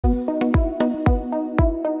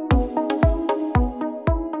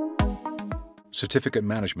Certificate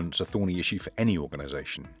management's a thorny issue for any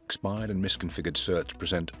organization. Expired and misconfigured certs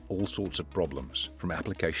present all sorts of problems, from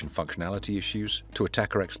application functionality issues to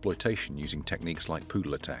attacker exploitation using techniques like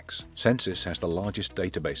poodle attacks. Censys has the largest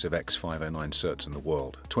database of X509 certs in the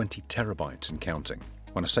world, 20 terabytes and counting.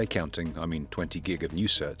 When I say counting, I mean 20 gig of new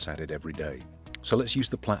certs added every day. So let's use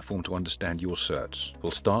the platform to understand your certs.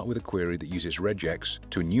 We'll start with a query that uses regex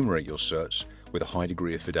to enumerate your certs with a high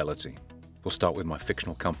degree of fidelity. We'll start with my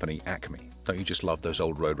fictional company, Acme. Don't you just love those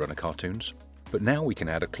old Roadrunner cartoons? But now we can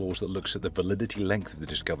add a clause that looks at the validity length of the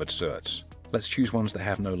discovered certs. Let's choose ones that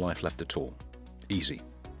have no life left at all. Easy.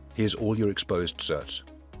 Here's all your exposed certs.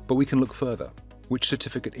 But we can look further. Which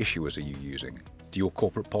certificate issuers are you using? Do your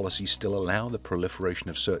corporate policies still allow the proliferation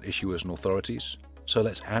of cert issuers and authorities? So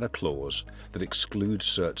let's add a clause that excludes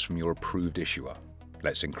certs from your approved issuer.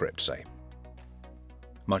 Let's encrypt, say.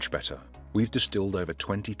 Much better. We've distilled over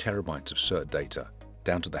 20 terabytes of cert data,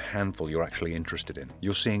 down to the handful you're actually interested in.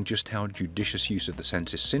 You're seeing just how judicious use of the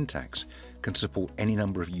Censys syntax can support any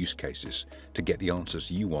number of use cases to get the answers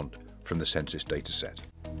you want from the Censys dataset.